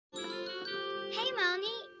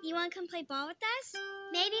You want to come play ball with us?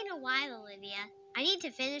 Maybe in a while, Olivia. I need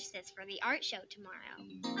to finish this for the art show tomorrow.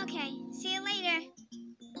 Okay, see you later.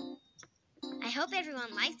 I hope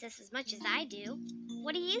everyone likes this as much as I do.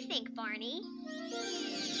 What do you think, Barney?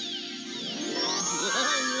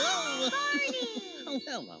 Barney! Oh,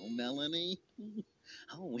 hello, Melanie.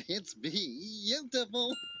 Oh, it's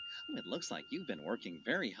beautiful. Oh, it looks like you've been working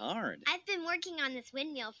very hard. I've been working on this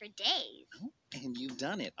windmill for days. Oh, and you've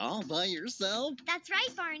done it all by yourself? That's right,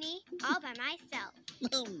 Barney. All by myself.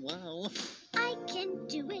 Oh, wow. I can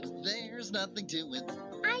do it. There's nothing to it.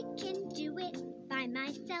 I can do it by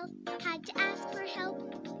myself. Had to ask for help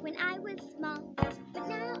when I was small. But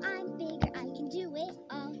now I'm bigger, I can do it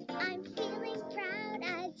all. I'm feeling proud,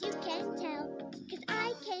 as you can tell. 'Cause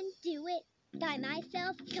I can do it by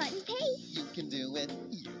myself. Cut and paste. You can do it.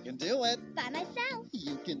 You can do it. By myself.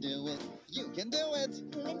 You can do it. You can do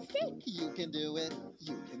it. Glue and stick. You can do it.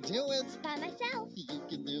 You can do it. By myself. You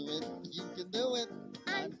can do it. You can do it.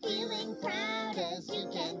 I'm feeling proud, as you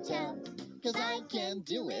can tell. 'Cause I can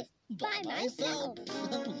do it by myself.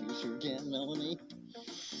 Oh, you sure can, Melanie.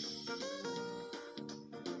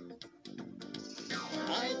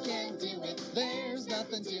 I can do it. There's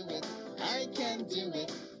nothing to it. I can do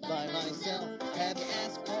it by myself. Had to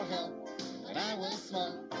ask for help when I was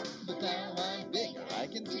small. But now I'm bigger. I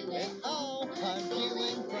can do it all. I'm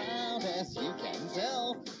feeling proud, as you can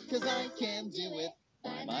tell. 'Cause I can do it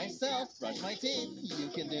by myself. Brush my teeth. You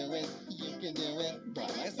can do it. You can do it by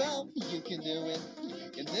myself. You can do it. You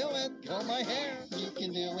can do it. Comb my hair. You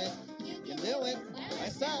can do it. You can do it by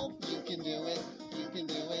myself. You can do it. You can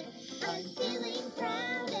do it. I'm feeling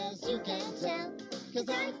proud, as you can tell. 'Cause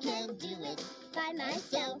I can do it By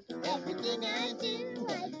myself. Everything I do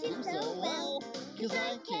so well. 'Cause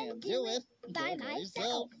I can do it By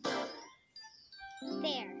myself.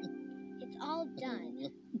 There. It's all done.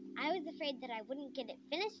 I was afraid that I wouldn't get it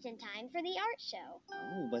finished in time for the art show.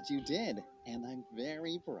 Oh, but you did. And I'm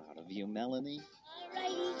very proud of you, Melanie.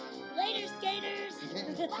 Alrighty. Later, skaters.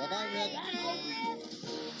 Bye-bye, Rick.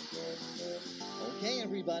 Okay,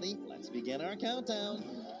 everybody, let's begin our countdown.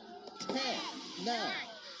 10, 9,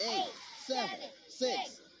 8, 7,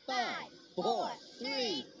 6, 5, 4,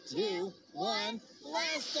 3, 2, 1,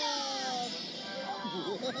 blast off!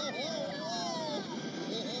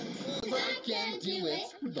 I can do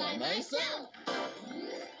it by myself.